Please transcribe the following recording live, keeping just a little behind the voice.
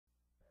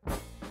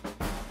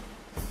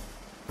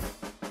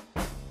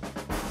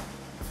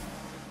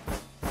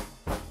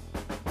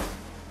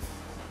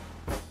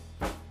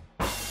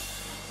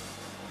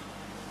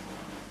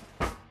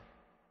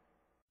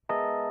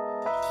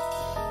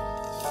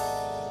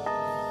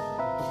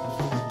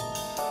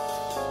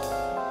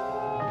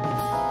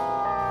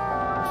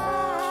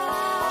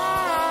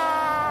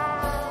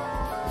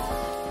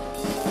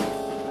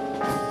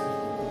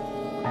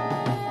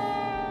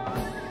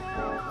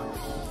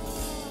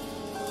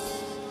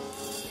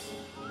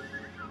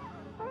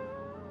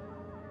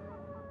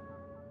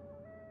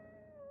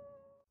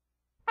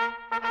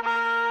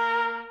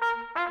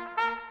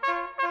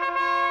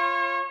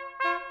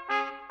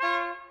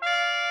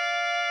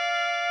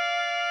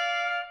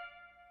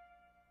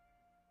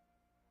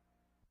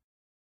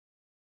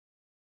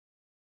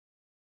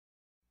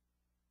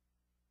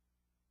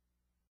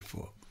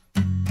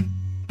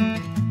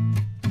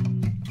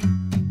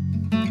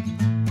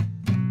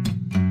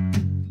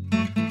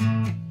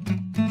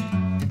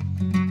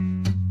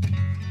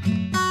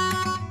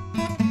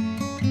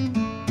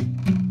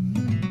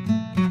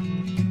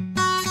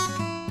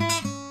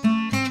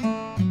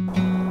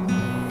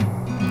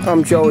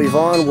I'm Joey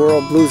Vaughan,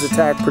 World Blues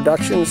Attack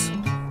Productions,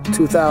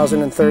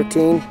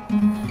 2013,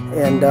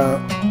 and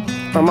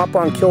I'm up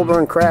on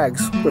Kilburn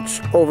Crags, which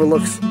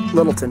overlooks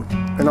Littleton,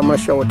 and I'm going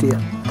to show it to you.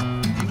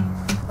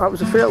 It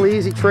was a fairly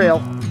easy trail.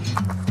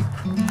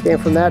 Came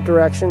from that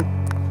direction.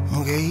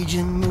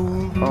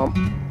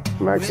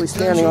 I'm actually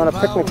standing on a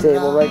picnic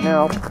table right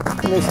now,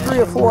 and there's 3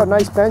 or 4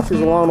 nice benches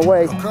along the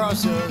way.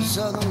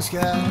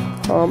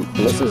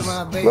 This is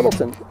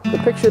Littleton, the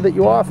picture that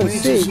you often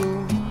see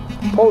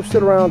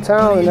posted around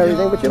town and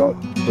everything, but you don't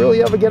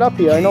really ever get up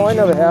here. I know I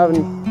never have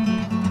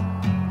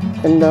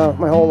in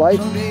my whole life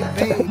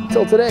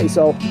till today.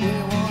 So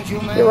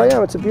here I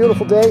am. It's a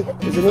beautiful day.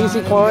 It's an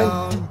easy climb,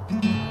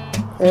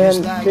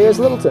 and there's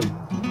Littleton.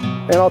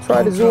 And I'll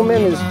try to zoom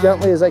in as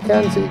gently as I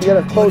can so you can get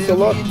a closer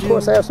look. Of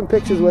course, I have some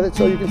pictures with it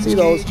so you can see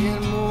those.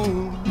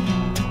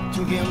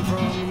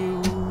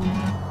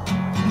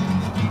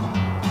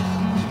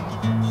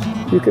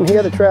 You can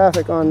hear the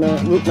traffic on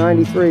Route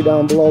 93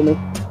 down below me.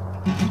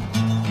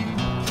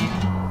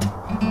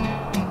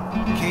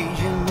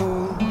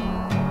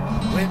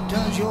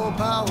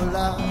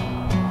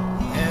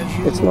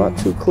 It's not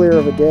too clear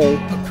of a day.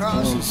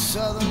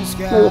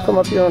 Maybe we'll come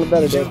up here on a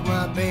better day.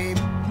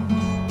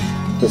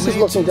 This is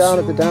looking down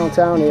at the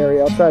downtown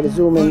area. I'll try to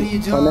zoom in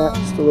on that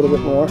just a little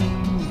bit more.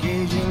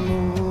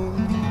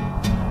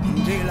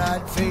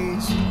 Daylight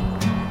fades and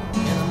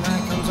the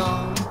night comes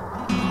on.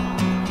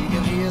 You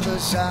can hear the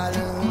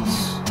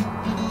silence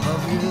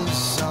of his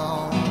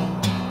song.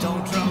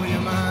 Don't trouble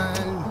your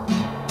mind,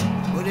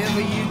 whatever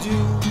you do,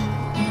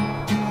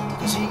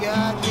 'cause he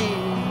got me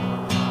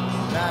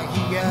like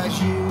he got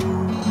you.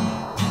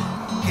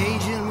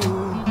 Cajun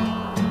moon,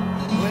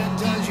 where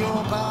does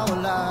your power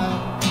lie?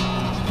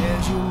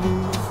 As you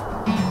move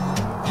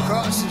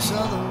across the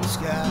southern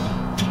sky,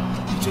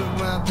 you took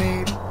my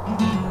baby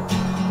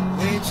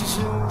way too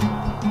soon.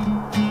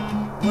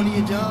 What have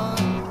you done?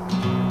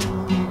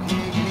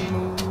 Cajun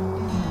moon.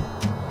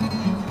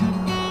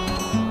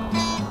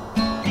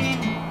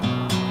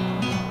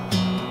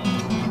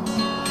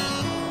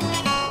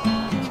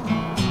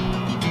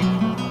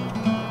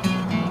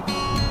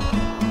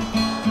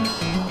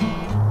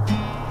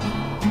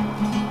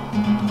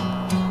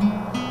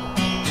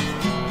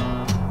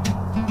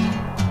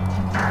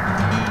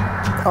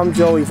 I'm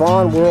Joey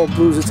Vaughan, World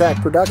Blues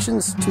Attack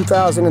Productions,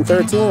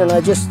 2013, and I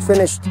just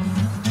finished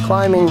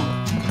climbing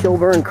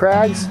Kilburn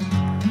Crags.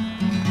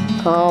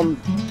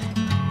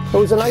 It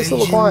was a nice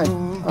little climb.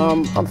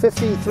 I'm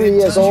 53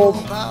 years old.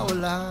 I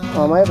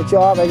have a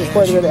job. I get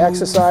quite a bit of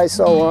exercise,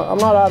 so I'm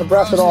not out of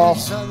breath at all.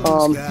 It's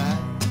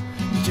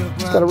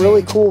got a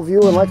really cool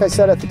view, and like I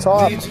said at the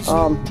top,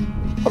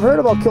 I've heard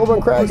about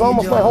Kilburn Crags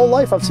almost my whole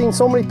life. I've seen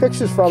so many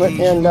pictures from it,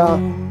 and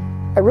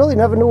I really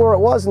never knew where it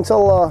was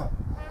until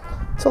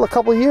a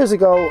couple of years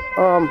ago.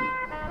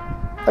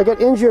 I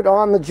got injured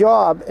on the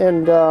job,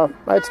 and I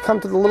had to come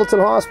to the Littleton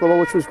hospital,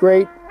 which was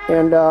great,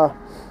 and I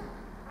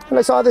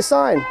saw this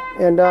sign,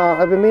 and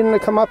I've been meaning to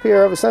come up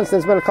here ever since.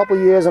 It's been a couple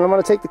of years, and I'm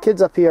going to take the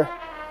kids up here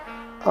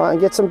and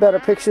get some better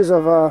pictures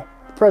of the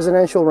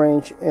presidential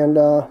range and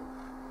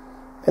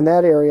in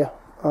that area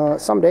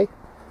someday.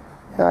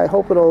 I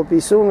hope it'll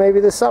be soon, maybe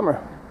this summer.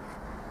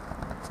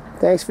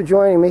 Thanks for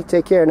joining me.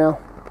 Take care now.